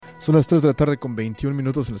Son las 3 de la tarde con 21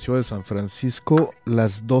 minutos en la ciudad de San Francisco,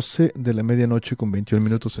 las 12 de la medianoche con 21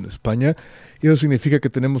 minutos en España. Y eso significa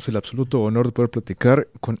que tenemos el absoluto honor de poder platicar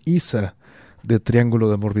con Isa de Triángulo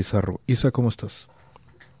de Amor Bizarro. Isa, ¿cómo estás?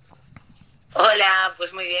 Hola,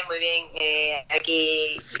 pues muy bien, muy bien.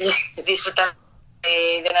 Aquí disfrutando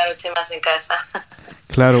de una noche más en casa.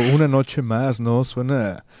 Claro, una noche más, ¿no?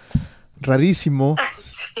 Suena rarísimo,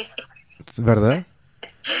 Sí. ¿verdad?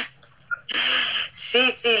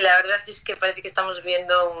 Sí, la verdad es que parece que estamos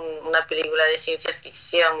viendo una película de ciencia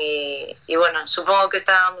ficción y bueno, supongo que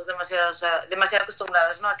estábamos demasiado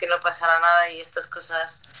acostumbrados, ¿no? A que no pasara nada y estas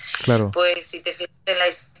cosas, Claro, pues si te fijas en la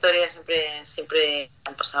historia siempre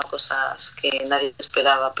han pasado cosas que nadie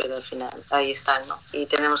esperaba, pero al final ahí están, ¿no? Y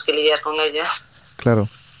tenemos que lidiar con ellas. claro.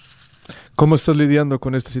 ¿Cómo estás lidiando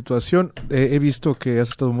con esta situación? He visto que has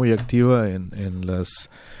estado muy activa en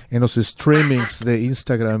los streamings de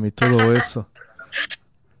Instagram y todo eso.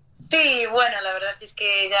 Sí, bueno, la verdad es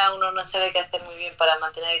que ya uno no sabe qué hacer muy bien para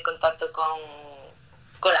mantener el contacto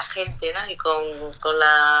con la gente, ¿no? Y con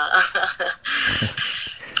la...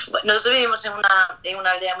 Bueno, nosotros vivimos en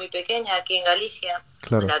una aldea muy pequeña aquí en Galicia, en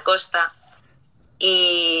Claro, la costa,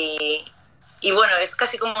 y bueno, es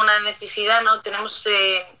casi como una necesidad, ¿no? Tenemos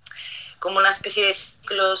como una especie de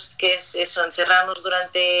ciclos que es eso, encerrarnos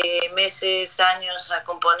durante meses, años a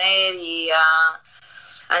componer y a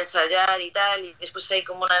ensayar y tal, y después hay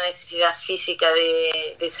como una necesidad física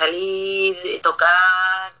de salir, de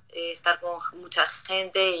tocar, estar con mucha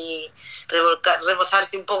gente y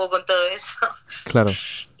rebozarte un poco con todo eso. claro.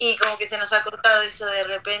 Y como que se nos ha cortado eso de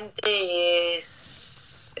repente y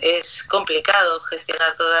es complicado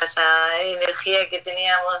gestionar toda esa energía que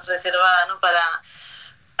teníamos reservada, ¿no? Para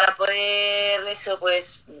poder eso,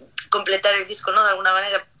 pues, completar el disco, ¿no? De alguna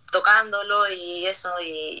manera, tocándolo y eso,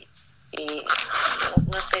 y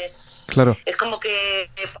no sé, Claro, es como que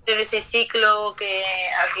parte de ese ciclo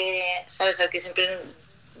 ¿sabes? En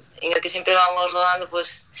el que siempre vamos rodando,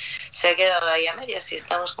 pues se ha quedado ahí a medias y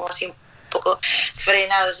estamos como así un poco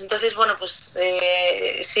frenados. Entonces, bueno, pues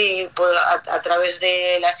sí, pues, a través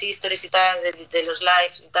de las historias y tal, de los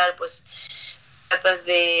lives y tal, pues tratas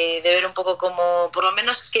de ver un poco como, por lo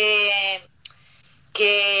menos qué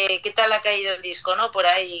tal ha caído el disco, ¿no? Por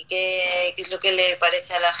ahí, qué es lo que le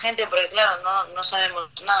parece a la gente, porque claro, no sabemos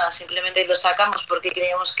nada, simplemente lo sacamos porque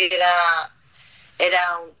creíamos que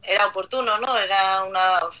era oportuno, ¿no? Era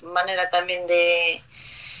una manera también de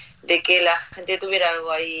que la gente tuviera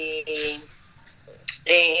algo ahí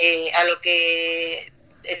a lo que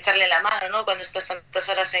echarle la mano, ¿no? Cuando estás tantas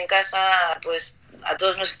horas en casa, pues a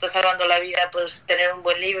todos nos está salvando la vida, pues tener un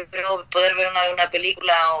buen libro, poder ver una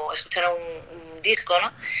película o escuchar un disco,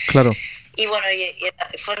 ¿no? claro. Y bueno, y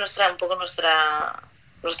fue un poco nuestra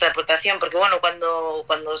aportación, porque bueno,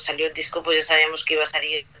 cuando salió el disco pues ya sabíamos que iba a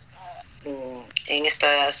salir en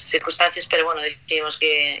estas circunstancias, pero bueno, decidimos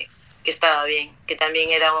que estaba bien, que también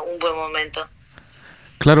era un buen momento.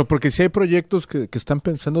 Claro, porque si hay proyectos que están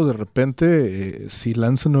pensando de repente si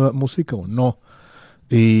lanzan nueva música o no.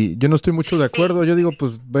 Y yo no estoy mucho de Sí, acuerdo. Yo digo,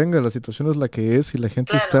 pues venga, la situación es la que es y la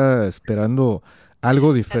gente claro, está esperando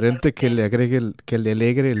algo diferente que le exactamente. agregue, que le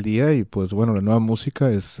alegre el día y pues bueno, la nueva música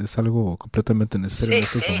es algo completamente necesario en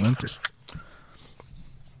Sí, estos sí, momentos.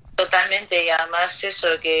 totalmente. Y además eso,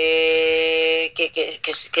 que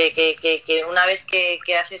una vez que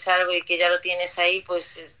haces algo y que ya lo tienes ahí,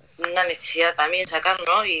 pues es una necesidad también sacar,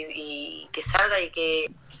 ¿no? Y que salga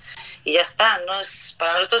y ya está, ¿no? Es,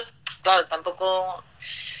 para nosotros, claro, tampoco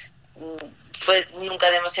fue nunca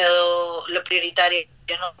demasiado lo prioritario,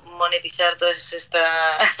 ¿no? Monetizar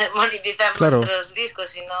monetizar Claro, nuestros discos,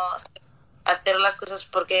 sino hacer las cosas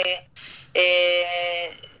porque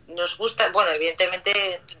nos gusta. Bueno,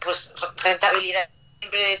 evidentemente, pues rentabilidad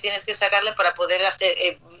siempre tienes que sacarle para poder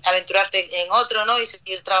aventurarte en otro, ¿no? Y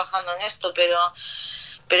seguir trabajando en esto,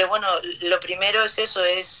 pero bueno, lo primero es eso,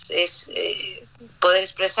 es poder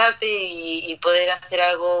expresarte y poder hacer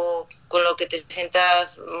algo con lo que te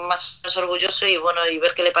sientas más orgulloso y bueno, y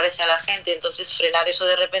ver qué le parece a la gente. Entonces frenar eso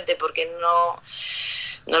de repente porque no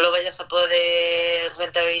lo vayas a poder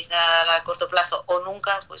rentabilizar a corto plazo o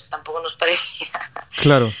nunca, pues tampoco nos parecía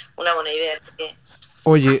claro. una buena idea. Así que,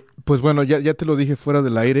 Oye, pues bueno, ya te lo dije fuera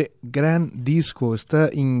del aire. Gran disco, está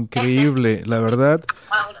increíble, la verdad.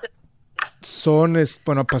 vamos,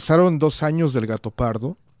 Bueno, pasaron 2 años del Gato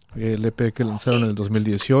Pardo, el EP que lanzaron en sí, el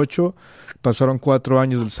 2018. Pasaron 4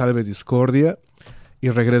 años del Salve Discordia y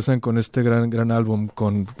regresan con este gran álbum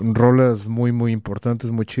con rolas muy importantes,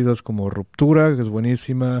 muy chidas como Ruptura, que es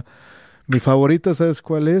buenísima. Mi favorita, ¿sabes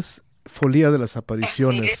cuál es? Folía de las sí,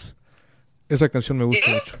 apariciones. Esa canción me sí,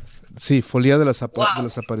 gusta mucho. Sí, Folía de wow.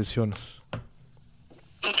 las apariciones.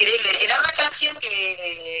 increíble. Era una canción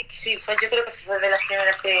que sí, fue, yo creo que fue de las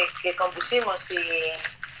primeras que compusimos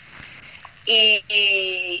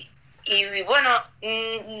y bueno,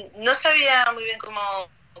 no sabía muy bien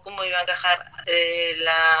cómo iba a encajar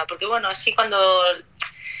porque bueno, así cuando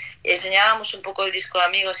enseñábamos un poco el disco a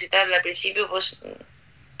amigos y tal, al principio pues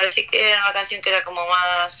parecía que era una canción que era como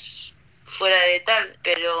más fuera de tal,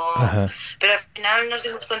 pero al final nos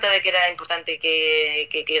dimos cuenta de que era importante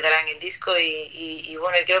que quedara en el disco y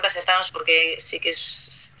bueno, y creo que acertamos porque sí que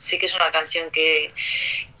es una canción que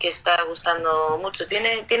está gustando mucho.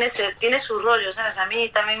 Tiene su rollo, ¿sabes? A mí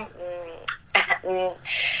también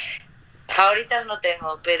favoritas no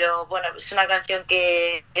tengo, pero bueno, es una canción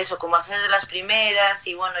que eso, como a ser de las primeras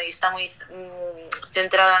y bueno, y está muy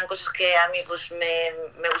centrada en cosas que a mí pues me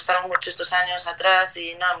gustaron mucho estos años atrás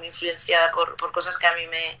y no, muy influenciada por cosas que a mí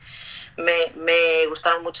me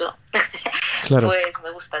gustaron mucho. Claro. Pues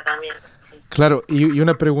me gusta también. Sí. Claro, y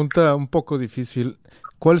una pregunta un poco difícil.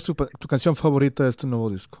 ¿Cuál es tu canción favorita de este nuevo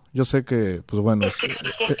disco? Yo sé que, pues bueno,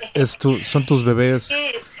 son tus bebés.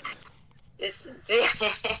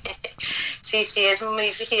 Sí, es muy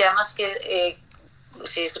difícil. Además que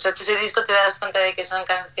si escuchaste ese disco te darás cuenta de que son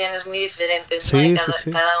canciones muy diferentes, sí, ¿no? sí.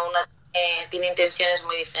 Cada una tiene intenciones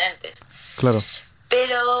muy diferentes. Claro.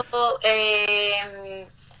 Pero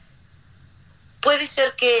puede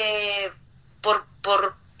ser que por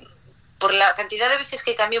la cantidad de veces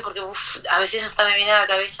que cambió, porque a veces hasta me viene a la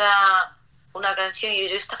cabeza una canción y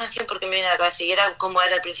yo esta canción porque me viene a la cabeza y era como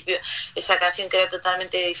era al principio esa canción que era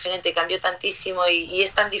totalmente diferente, cambió tantísimo y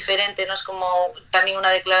es tan diferente, no es como también una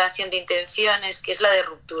declaración de intenciones que es la de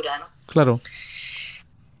Ruptura, ¿no? Claro.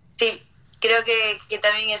 Sí, creo que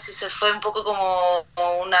también eso fue un poco como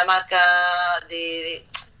una marca de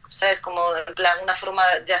 ¿sabes? Como en plan una forma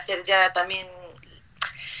de hacer ya también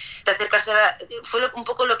de acercarse fue un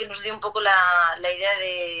poco lo que nos dio un poco la idea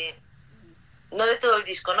de no de todo el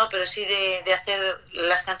disco, ¿no? Pero sí de hacer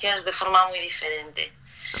las canciones de forma muy diferente.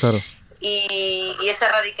 Claro. Y esa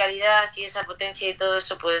radicalidad y esa potencia y todo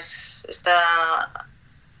eso, pues está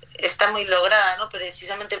muy lograda, ¿no?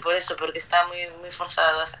 Precisamente por eso, porque está muy, muy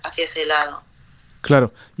forzado hacia ese lado.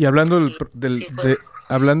 Claro. Y hablando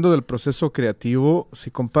hablando del proceso creativo,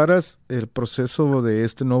 si comparas el proceso de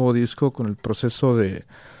este nuevo disco con el proceso de,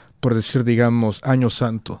 por decir, digamos, Año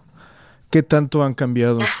Santo, ¿qué tanto han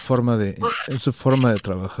cambiado en su forma de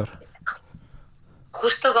trabajar?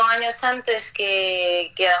 Justo con Años Antes,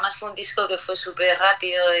 que además fue un disco que fue súper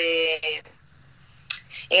rápido, en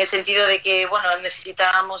el sentido de que, bueno,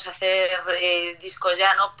 necesitábamos hacer el disco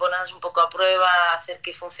ya, ¿no? Ponernos un poco a prueba, hacer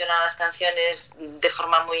que funcionaran las canciones de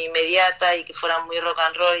forma muy inmediata y que fueran muy rock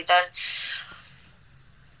and roll y tal.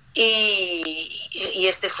 Y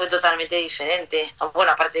este fue totalmente diferente.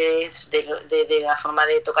 Bueno, aparte de la forma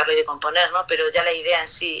de tocarlo y de componer, ¿no? Pero ya la idea en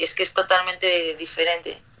sí es que es totalmente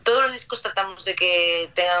diferente. Todos los discos tratamos de que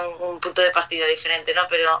tengan un punto de partida diferente, ¿no?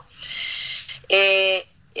 Pero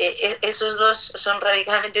esos dos son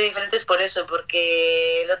radicalmente diferentes por eso,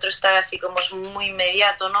 porque el otro está así como es muy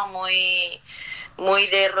inmediato, ¿no? Muy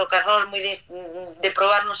de rock and roll, muy de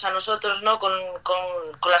probarnos a nosotros, ¿no? Con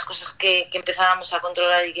las cosas que empezábamos a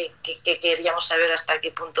controlar y que queríamos saber hasta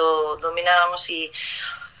qué punto dominábamos y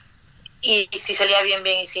si salía bien,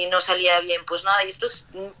 y si no salía bien, pues nada. Y esto es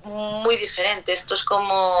muy diferente. Esto es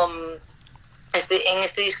como en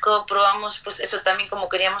este disco probamos pues eso también, como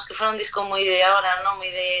queríamos que fuera un disco muy de ahora, ¿no? Muy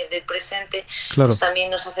del presente. Claro. Pues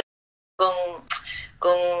también nos hace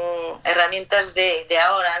con herramientas de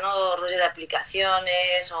ahora, ¿no? Rollo de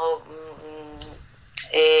aplicaciones o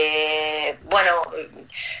bueno,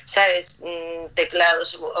 ¿sabes?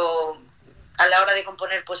 Teclados o a la hora de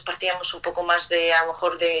componer pues partíamos un poco más de a lo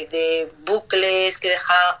mejor de bucles que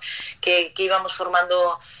íbamos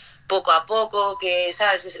formando poco a poco, que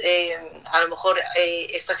sabes, a lo mejor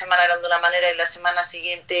esta semana eran de una manera y la semana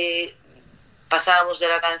siguiente pasábamos de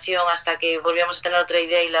la canción hasta que volvíamos a tener otra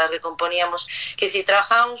idea y la recomponíamos. Que si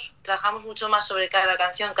trabajamos mucho más sobre cada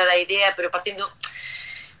canción, cada idea, pero partiendo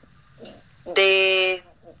de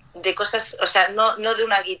cosas, o sea, no de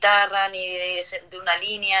una guitarra, ni de una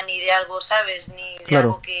línea, ni de algo, ¿sabes? Ni de claro.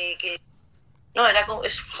 algo que no,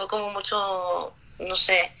 fue como mucho, no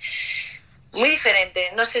sé, muy diferente.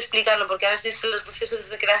 No sé explicarlo, porque a veces los procesos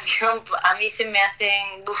de creación a mí se me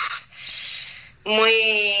hacen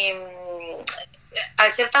muy...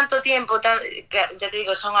 Al ser tanto tiempo, ya te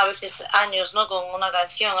digo, son a veces años, ¿no? Con una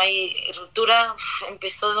canción, hay Ruptura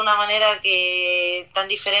empezó de una manera que tan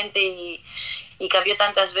diferente y cambió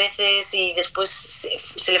tantas veces y después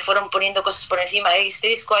se le fueron poniendo cosas por encima. Este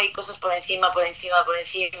disco hay cosas por encima,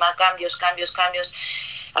 cambios,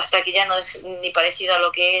 hasta que ya no es ni parecido a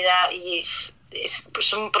lo que era y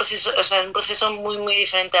es un proceso, o sea, un proceso muy, muy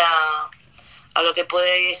diferente a lo que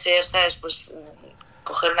puede ser, ¿sabes? Pues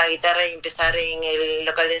coger una guitarra y empezar en el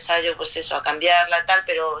local de ensayo, pues eso, a cambiarla, tal,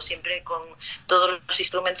 pero siempre con todos los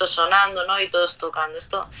instrumentos sonando, ¿no? Y todos tocando.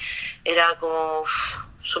 Esto era como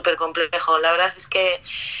súper complejo. La verdad es que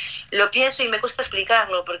lo pienso y me cuesta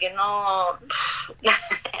explicarlo, porque no...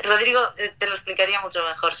 Rodrigo te lo explicaría mucho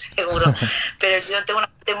mejor, seguro. Pero yo tengo una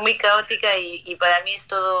mente muy caótica y para mí es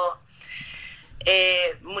todo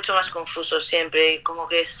mucho más confuso siempre. Como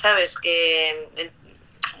que, ¿sabes? Que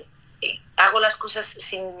hago las cosas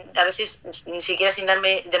a veces ni siquiera sin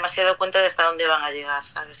darme demasiado cuenta de hasta dónde van a llegar,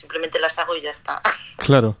 ¿sabes? Simplemente las hago y ya está.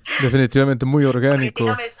 Claro, definitivamente muy orgánico.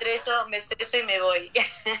 Porque si no me estreso y me voy.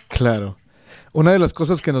 Claro. Una de las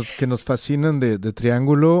cosas que nos fascinan de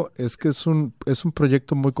Triángulo es que es un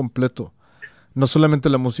proyecto muy completo. No solamente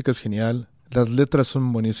la música es genial, las letras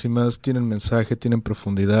son buenísimas, tienen mensaje, tienen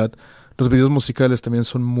profundidad. Los videos musicales también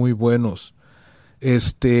son muy buenos.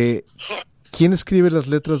 ¿Quién escribe las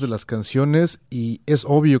letras de las canciones? Y es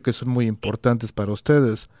obvio que son muy importantes para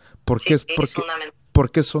ustedes. Sí, es fundamental.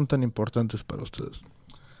 ¿Por qué son tan importantes para ustedes?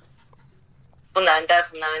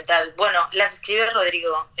 Fundamental. Bueno, las escribe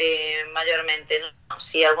Rodrigo mayormente, ¿no?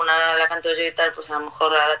 Si alguna la canto yo y tal, pues a lo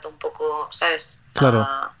mejor adapto un poco, ¿sabes? Claro.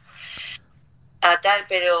 A tal,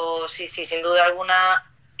 pero sí, sin duda alguna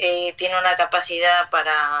tiene una capacidad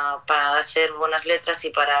para hacer buenas letras y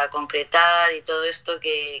para concretar y todo esto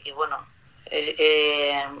que bueno,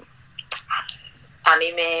 a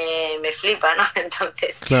mí me flipa, ¿no?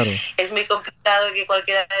 Entonces, claro, es muy complicado que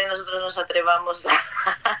cualquiera de nosotros nos atrevamos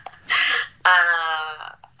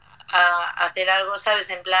a hacer algo, ¿sabes?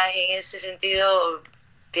 En plan, en ese sentido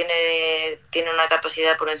tiene una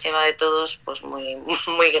capacidad por encima de todos, pues muy,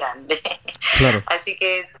 muy grande. Claro. Así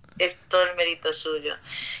que es todo el mérito suyo.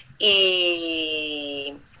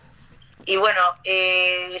 Y bueno,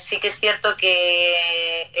 sí que es cierto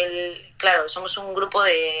que claro, somos un grupo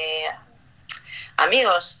de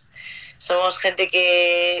amigos, somos gente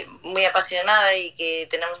que muy apasionada y que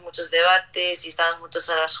tenemos muchos debates y estamos muchas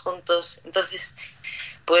horas juntos, entonces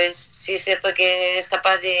pues sí es cierto que es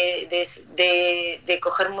capaz de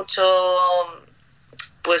coger mucho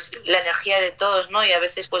pues la energía de todos, ¿no? Y a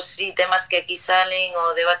veces pues sí, temas que aquí salen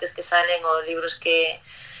o debates que salen o libros que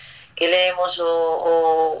leemos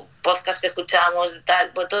o podcast que escuchamos,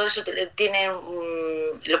 tal, pues todo eso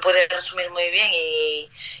lo puede resumir muy bien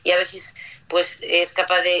y a veces pues es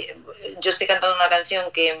capaz de... Yo estoy cantando una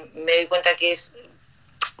canción que me doy cuenta que es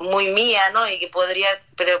muy mía, ¿no? Y que podría...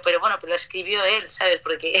 Pero bueno, pero lo escribió él, ¿sabes?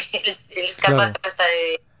 Porque él es capaz, claro, hasta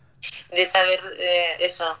de saber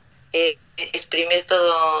eso, exprimir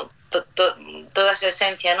toda esa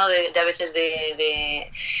esencia, ¿no? De a veces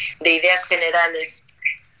de ideas generales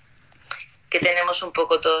que tenemos un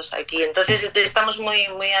poco todos aquí. Entonces estamos muy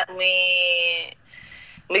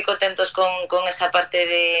contentos con esa parte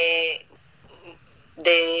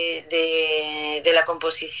de la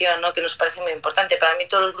composición, ¿no? Que nos parece muy importante. Para mí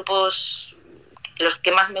todos los grupos, los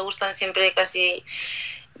que más me gustan siempre casi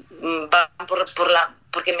van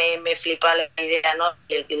porque me flipa la idea, ¿no?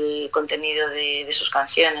 El contenido de sus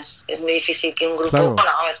canciones. Es muy difícil que un grupo... Claro.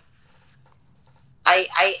 Bueno, a ver, hay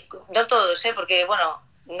no todos, porque bueno,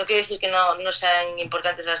 no quiero decir que no sean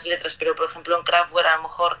importantes las letras, pero por ejemplo en Kraftwerk a lo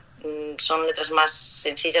mejor son letras más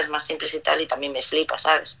sencillas, más simples y tal, y también me flipa,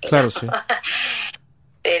 ¿sabes? Claro, sí.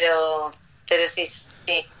 pero sí.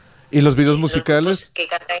 ¿Y los videos musicales? Que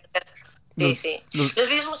cantan, sí. Los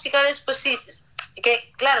videos musicales, pues sí,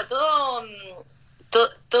 que claro, todo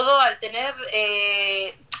al tener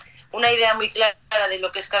una idea muy clara de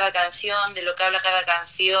lo que es cada canción, de lo que habla cada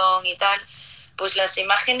canción y tal, pues las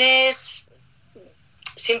imágenes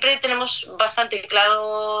siempre tenemos bastante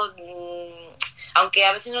claro, aunque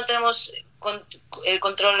a veces no tenemos el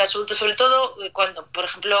control absoluto, sobre todo cuando, por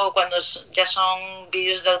ejemplo, cuando ya son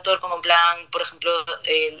vídeos de autor, como en plan, por ejemplo,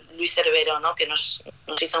 Luis Cervero, ¿no? Que nos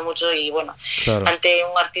hizo mucho y bueno, claro, ante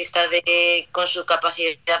un artista con su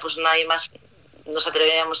capacidad, pues nadie más nos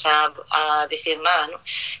atreveríamos a decir nada, ¿no?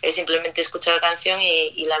 Él simplemente escucha la canción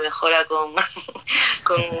y la mejora con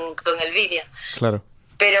el vídeo. Claro.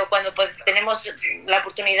 Pero cuando tenemos la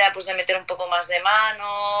oportunidad pues de meter un poco más de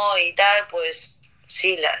mano y tal, pues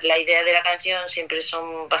sí, la idea de la canción siempre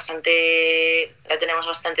la tenemos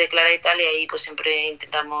bastante clara y tal, y ahí pues siempre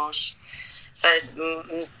intentamos, ¿sabes?,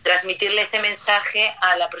 transmitirle ese mensaje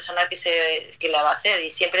a la persona que la va a hacer,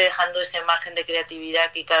 y siempre dejando ese margen de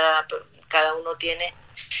creatividad que cada uno tiene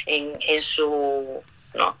en su,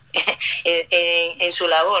 ¿no? en su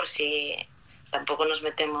labor. Si tampoco nos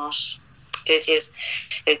metemos... Quiero decir,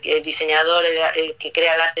 el diseñador, el que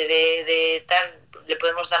crea el arte de tal, le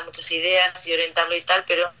podemos dar muchas ideas y orientarlo y tal,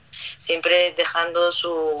 pero siempre dejando a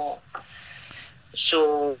su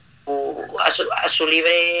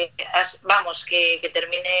libre, vamos, que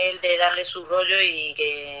termine él de darle su rollo y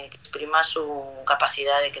que exprima su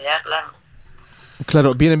capacidad de crear, claro.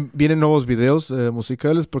 Claro, vienen nuevos videos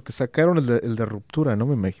musicales porque sacaron el de Ruptura, ¿no?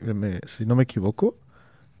 Si no me equivoco.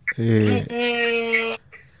 El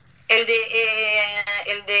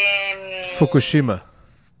de Fukushima.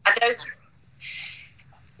 a través,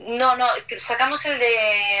 no, sacamos el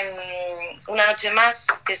de Una noche más,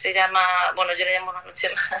 que se llama, bueno, yo le llamo Una noche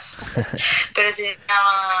más, pero se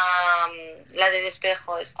llama la del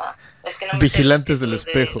espejo, esa. Es que no me Vigilantes del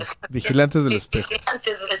espejo. Vigilantes del espejo.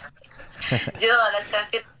 Vigilantes del espejo. Yo a las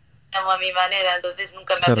canciones llamo a mi manera, entonces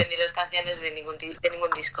nunca me aprendí las canciones de ningún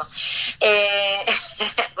disco.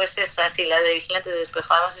 Pues esa, sí, la de Vigilantes del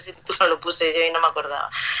espejo. Además ese título lo puse yo y no me acordaba.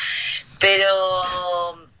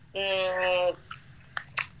 Pero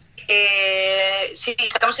sí,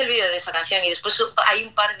 sacamos el vídeo de esa canción y después hay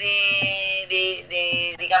un par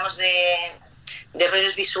digamos de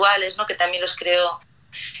rollos visuales, ¿no? Que también los creó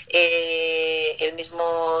el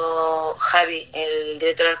mismo Javi, el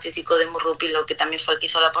director artístico de Murrupilo, que también fue el que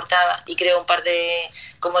hizo la portada, y creó un par de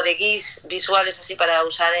GIFs visuales así para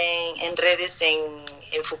usar en redes en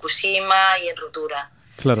Fukushima y en Ruptura.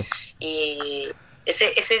 Claro. Y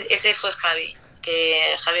ese fue Javier,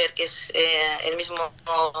 que es el mismo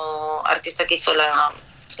artista que hizo la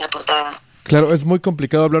portada. Claro, es muy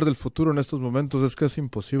complicado hablar del futuro en estos momentos, es casi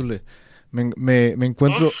imposible. Me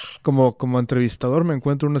encuentro, como entrevistador, me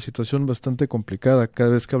encuentro en una situación bastante complicada.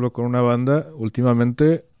 Cada vez que hablo con una banda,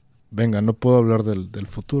 últimamente, no puedo hablar del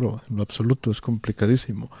futuro, en lo absoluto, es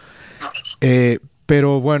complicadísimo.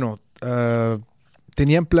 Pero bueno,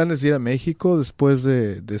 ¿tenían planes de ir a México después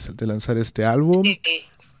de lanzar este álbum? Sí.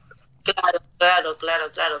 Claro,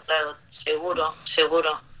 seguro,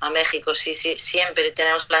 a México, sí, siempre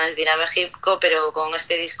tenemos planes de ir a México, pero con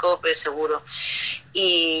este disco pues seguro.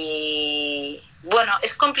 Y bueno,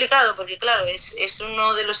 es complicado porque claro, es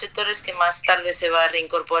uno de los sectores que más tarde se va a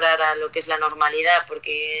reincorporar a lo que es la normalidad,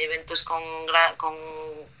 porque eventos con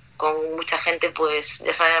mucha gente, pues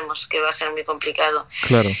ya sabemos que va a ser muy complicado.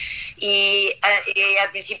 Claro. Y al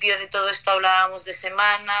principio de todo esto hablábamos de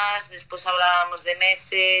semanas, después hablábamos de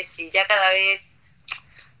meses, y ya cada vez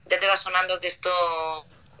ya te va sonando que esto,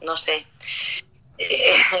 no sé,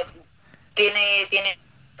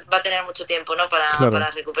 va a tener mucho tiempo, ¿no? Para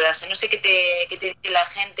recuperarse. No sé qué te dice la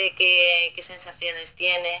gente, qué sensaciones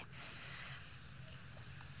tiene.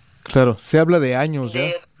 Claro, se habla de años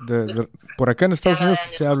ya. Por acá en Estados Unidos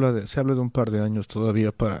se habla de un par de años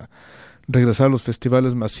todavía para regresar a los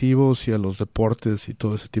festivales masivos y a los deportes y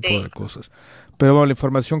todo ese tipo de cosas. Pero bueno, la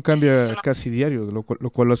información cambia casi diario, lo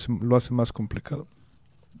cual lo hace más complicado.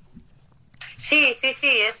 Sí,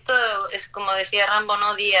 esto es como decía Rambo,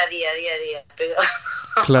 no día a día, pero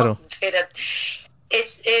claro. Pero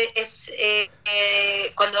es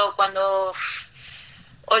cuando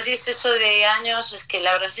oyes eso de años, es que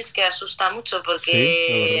la verdad es que asusta mucho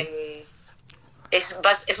porque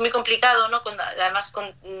es muy complicado, ¿no? Además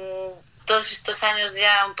con todos estos años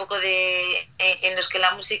ya un poco en los que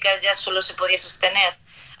la música ya solo se podía sostener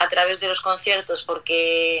a través de los conciertos,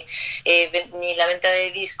 porque ni la venta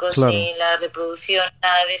de discos ni la reproducción,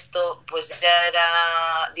 nada de esto, pues ya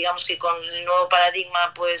era, digamos que con el nuevo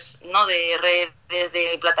paradigma, pues no de redes,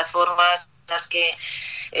 de plataformas, las que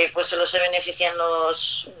pues solo se benefician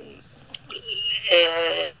los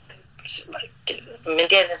 ¿me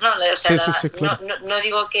entiendes? ¿No? O sea, sí, claro. no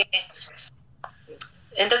digo que.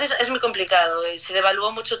 Entonces es muy complicado, se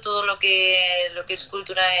devaluó mucho todo lo que es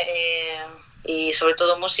cultura y sobre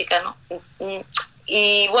todo música, ¿no?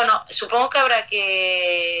 Y bueno, supongo que habrá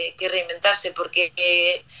que reinventarse,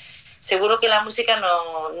 porque seguro que la música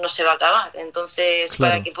no se va a acabar. Entonces,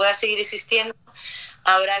 para que pueda seguir existiendo,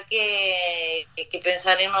 habrá que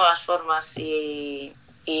pensar en nuevas formas. Y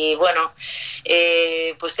bueno,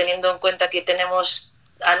 pues teniendo en cuenta que tenemos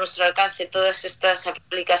a nuestro alcance todas estas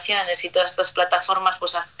aplicaciones y todas estas plataformas,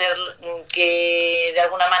 pues hacer que de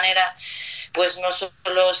alguna manera pues no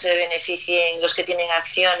solo se beneficien los que tienen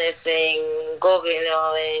acciones en Google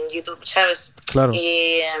o en YouTube, ¿sabes? Claro.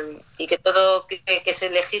 Y que todo, que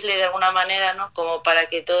se legisle de alguna manera, ¿no? Como para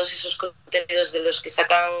que todos esos contenidos de los que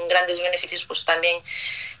sacan grandes beneficios pues también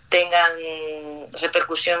tengan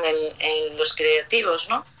repercusión en los creativos,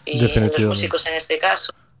 ¿no? Y en los músicos en este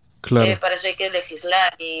caso. Claro. Para eso hay que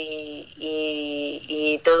legislar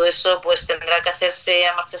y todo eso pues tendrá que hacerse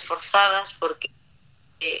a marchas forzadas, porque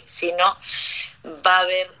si no va a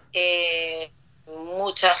haber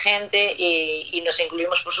mucha gente y nos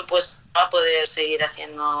incluimos, por supuesto, no va a poder seguir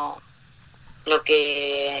haciendo lo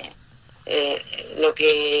que lo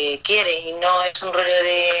que quieren, y no es un rollo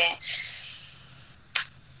de...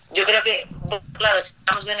 Yo creo que, claro, si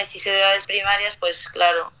hablamos de necesidades primarias, pues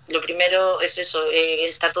claro, lo primero es eso,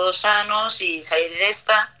 estar todos sanos y salir de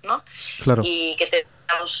esta, ¿no? Claro. Y que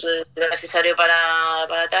tengamos lo necesario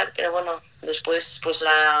para tal, pero bueno, después pues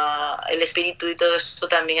el espíritu y todo esto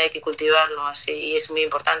también hay que cultivarlo, así, y es muy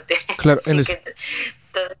importante. Claro, que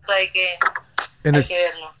todo esto hay que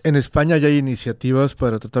verlo. En España ya hay iniciativas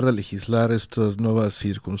para tratar de legislar estas nuevas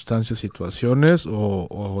circunstancias, situaciones,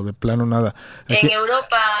 o de plano nada. Aquí...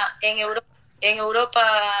 En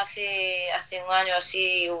Europa hace un año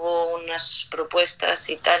así hubo unas propuestas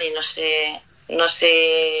y tal, y no sé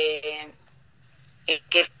en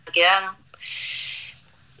qué quedaron.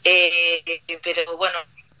 Pero bueno,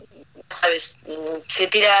 sabes, se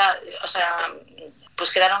tira, o sea, pues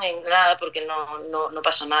quedaron en nada porque no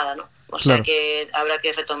pasó nada, ¿no? O sea, claro, que habrá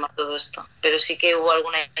que retomar todo esto. Pero sí que hubo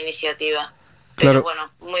alguna iniciativa, pero claro,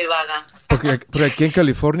 bueno, muy vaga. Porque aquí en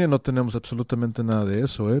California no tenemos absolutamente nada de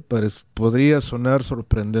eso, ¿eh? Podría sonar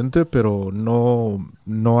sorprendente, pero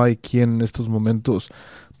no hay quien en estos momentos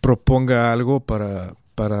proponga algo para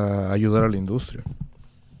ayudar a la industria.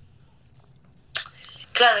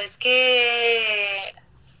 Claro, es que...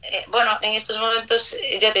 bueno, en estos momentos,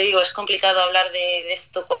 ya te digo, es complicado hablar de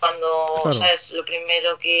esto cuando, claro, ¿sabes? Lo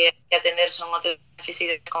primero que hay que atender son otras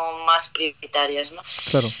necesidades como más prioritarias, ¿no?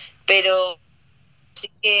 Claro. Pero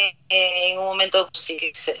sí que en un momento pues, sí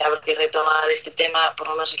que habrá que retomar este tema, por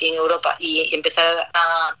lo menos aquí en Europa, y empezar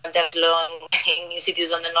a plantearlo en sitios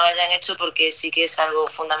donde no lo hayan hecho, porque sí que es algo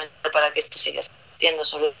fundamental para que esto siga existiendo,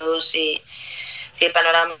 sobre todo si el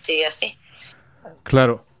panorama sigue así.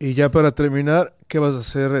 Claro, y ya para terminar, ¿qué vas a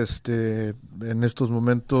hacer en estos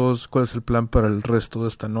momentos? ¿Cuál es el plan para el resto de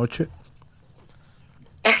esta noche?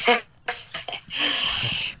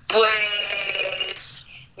 Pues,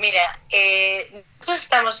 mira, nosotros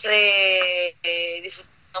estamos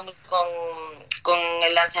disfrutando con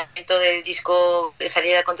el lanzamiento del disco, de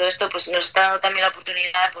salida con todo esto, pues nos está dando también la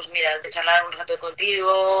oportunidad, pues mira, de charlar un rato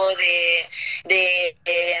contigo, de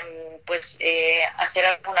hacer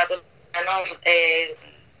alguna cosa, ¿no?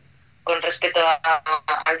 Con respecto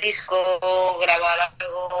al disco, grabar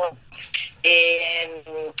algo,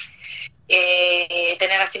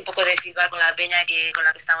 tener así un poco de feedback con la peña con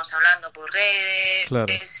la que estamos hablando por redes.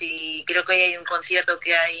 Claro. Y creo que hoy hay un concierto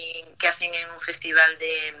que hacen en un festival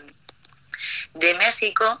de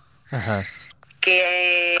México. Ajá.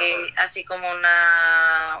 Que hace como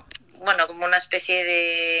una especie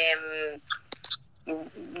de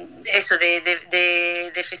eso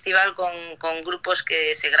de festival con grupos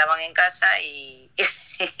que se graban en casa y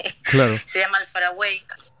claro, se llama el Faraway.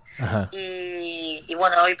 Ajá. Y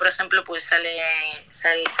bueno, hoy por ejemplo pues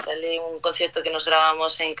sale un concierto que nos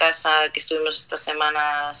grabamos en casa, que estuvimos estas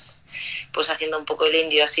semanas pues haciendo un poco el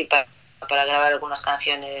indio así para grabar algunas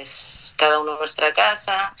canciones cada uno en nuestra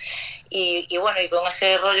casa, y bueno, y con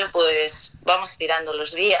ese rollo pues vamos tirando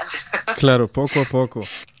los días. Claro, poco a poco.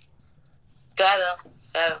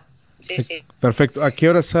 Claro, sí. Perfecto. ¿A qué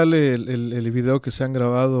hora sale el video que se han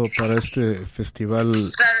grabado para este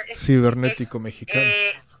festival cibernético mexicano?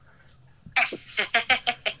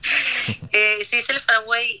 Sí, es el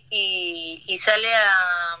Faraway y sale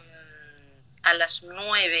a las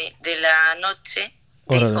 9 de la noche,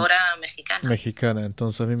 hora mexicana. Mexicana,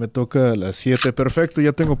 entonces a mí me toca a las 7. Perfecto,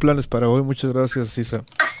 ya tengo planes para hoy. Muchas gracias, Isa.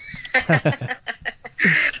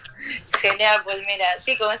 Genial, pues mira,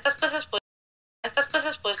 sí, con estas cosas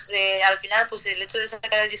pues al final pues el hecho de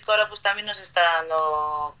sacar el disco ahora pues también nos está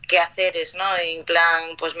dando quehaceres, ¿no? En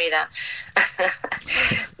plan, pues mira,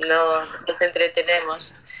 nos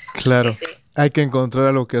entretenemos. Claro, sí. Hay que encontrar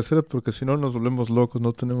algo que hacer porque si no nos volvemos locos,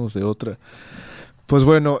 no tenemos de otra. Pues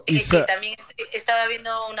bueno, Isa... Sí, también estaba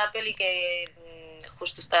viendo una peli que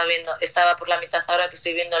justo estaba por la mitad ahora, que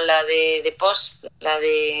estoy viendo la de Post, la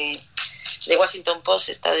de Washington Post,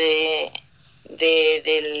 esta de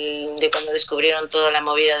cuando descubrieron toda la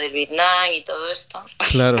movida del Vietnam y todo esto.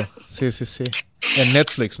 Claro, sí. En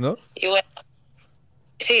Netflix, ¿no? Y bueno,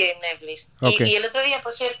 sí, en Netflix. Okay. Y el otro día,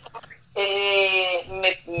 por cierto,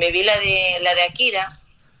 me vi la de Akira.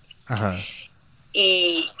 Ajá.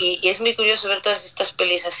 Y es muy curioso ver todas estas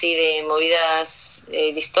pelis así de movidas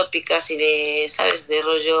distópicas y de, ¿sabes?, de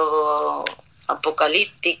rollo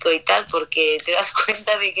apocalíptico y tal, porque te das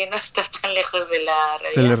cuenta de que no está tan lejos de la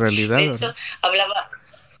realidad. De la realidad. De hecho, hablaba...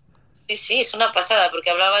 Sí, es una pasada,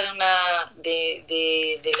 porque hablaba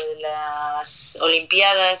de las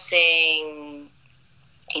Olimpiadas en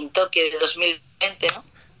Tokio de 2020, ¿no?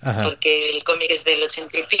 Ajá. Porque el cómic es del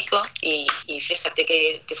 80 y pico, y fíjate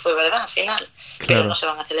que fue verdad al final, claro, pero no se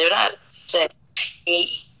van a celebrar. O sea,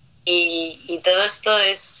 Y, y todo esto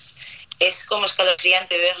es como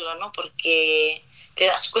escalofriante verlo, ¿no? Porque te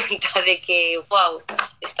das cuenta de que, wow,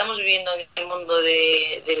 estamos viviendo en un mundo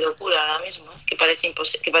de locura ahora mismo, ¿eh? que parecía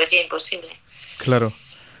imposible. Claro.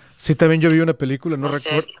 Sí, también yo vi una película, O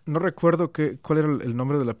sea, no recuerdo cuál era el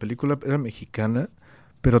nombre de la película, era mexicana,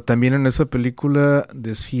 pero también en esa película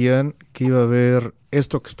decían que iba a haber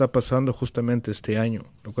esto que está pasando justamente este año,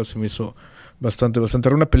 lo cual se me hizo bastante.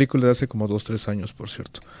 Era una película de hace como 2, 3 años, por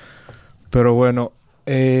cierto. Pero bueno,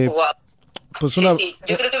 wow. pues Sí, sí.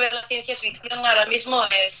 Yo creo que ver la ciencia ficción ahora mismo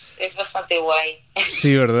es bastante guay.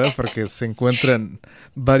 Sí, ¿verdad? Porque se encuentran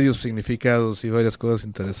varios significados y varias cosas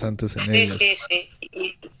interesantes en ellas. Sí, sí,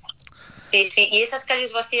 sí. Sí. Y esas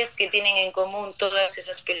calles vacías que tienen en común todas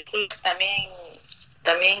esas películas también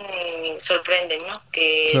sorprenden, ¿no?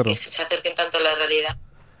 Claro. Que se acerquen tanto a la realidad.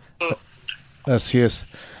 Así es.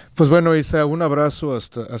 Pues bueno, Isa, un abrazo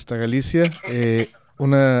hasta Galicia.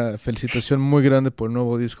 Una felicitación muy grande por el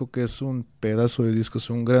nuevo disco, que es un pedazo de disco, es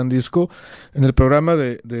un gran disco. En el programa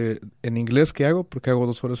en inglés que hago, porque hago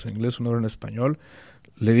 2 horas en inglés, 1 hora en español,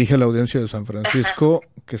 le dije a la audiencia de San Francisco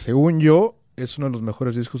que según yo es uno de los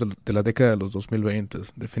mejores discos de la década de los 2020,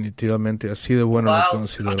 definitivamente, así de bueno lo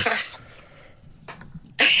considero.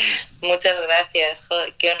 Muchas gracias,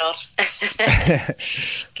 joder, qué honor.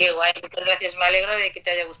 Qué guay, muchas gracias. Me alegro de que te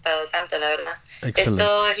haya gustado tanto, la verdad. Excelente.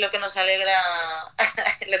 Esto es lo que nos alegra,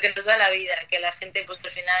 lo que nos da la vida, que a la gente pues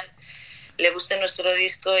al final le guste nuestro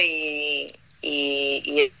disco y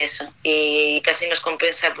eso. Y casi nos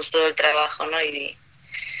compensa pues todo el trabajo, ¿no?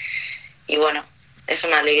 Y bueno, es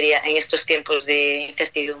una alegría en estos tiempos de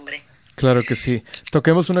incertidumbre. Claro que sí.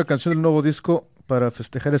 Toquemos una canción del nuevo disco para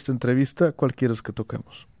festejar esta entrevista. ¿Cuál quieres que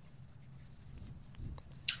toquemos?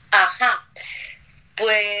 Ajá,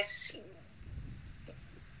 pues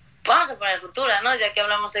vamos a poner Futura, ¿no? Ya que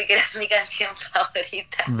hablamos de que era mi canción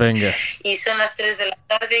favorita. Venga. Y son las 3 de la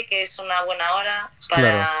tarde, que es una buena hora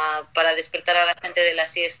para despertar a la gente de la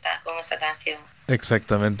siesta con esa canción.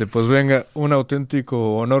 Exactamente, pues venga, un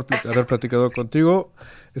auténtico honor haber platicado contigo.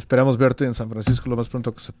 Esperamos verte en San Francisco lo más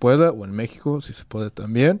pronto que se pueda, o en México, si se puede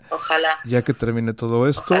también. Ojalá. Ya que termine todo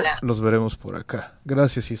esto, Ojalá. Los veremos por acá.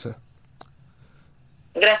 Gracias, Isa.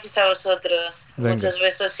 Gracias a vosotros. Venga. Muchos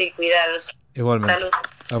besos y cuidaros. Igualmente. Salud.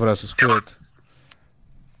 Abrazos, cuídate.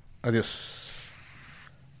 Adiós.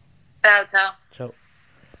 Chao, chao. Chao.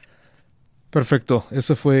 Perfecto,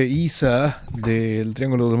 esa fue Isa del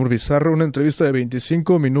Triángulo del Humor Bizarro, una entrevista de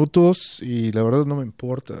 25 minutos y la verdad no me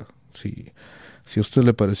importa si a usted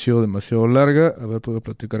le pareció demasiado larga. Haber podido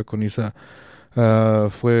platicar con Isa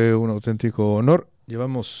fue un auténtico honor.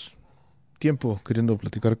 Llevamos tiempo queriendo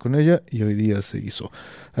platicar con ella y hoy día se hizo.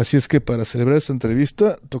 Así es que para celebrar esta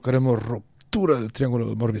entrevista tocaremos Ruptura del Triángulo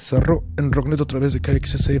del Humor Bizarro en Rockneto a través de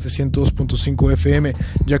KXSF 102.5 FM.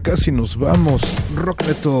 Ya casi nos vamos.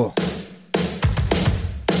 Rockneto.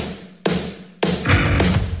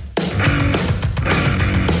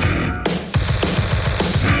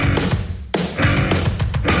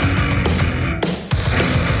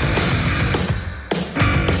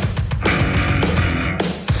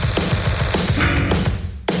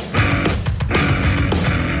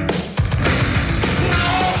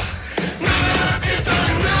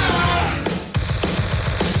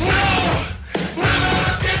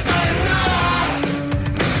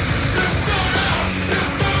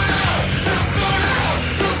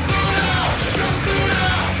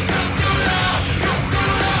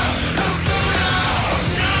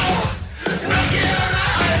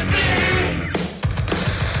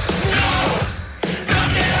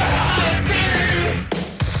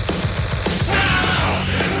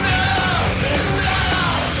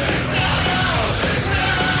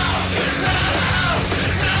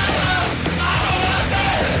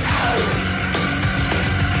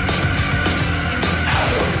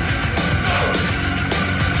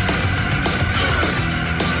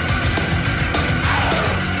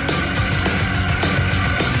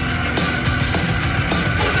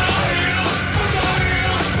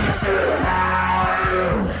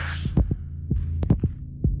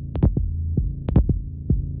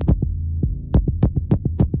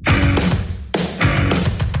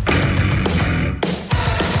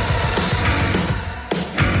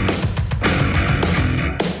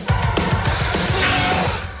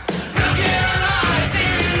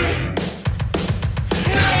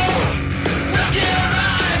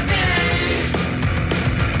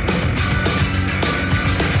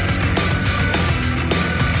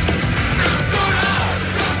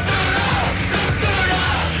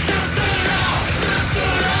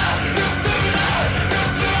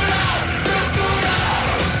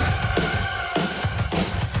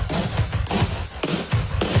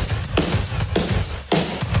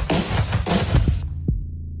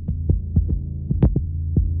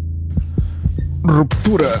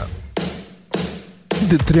 Ruptura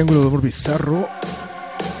de Triángulo de Amor Bizarro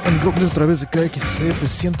en Rocknet a través de KXSF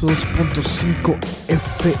 102.5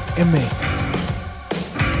 FM.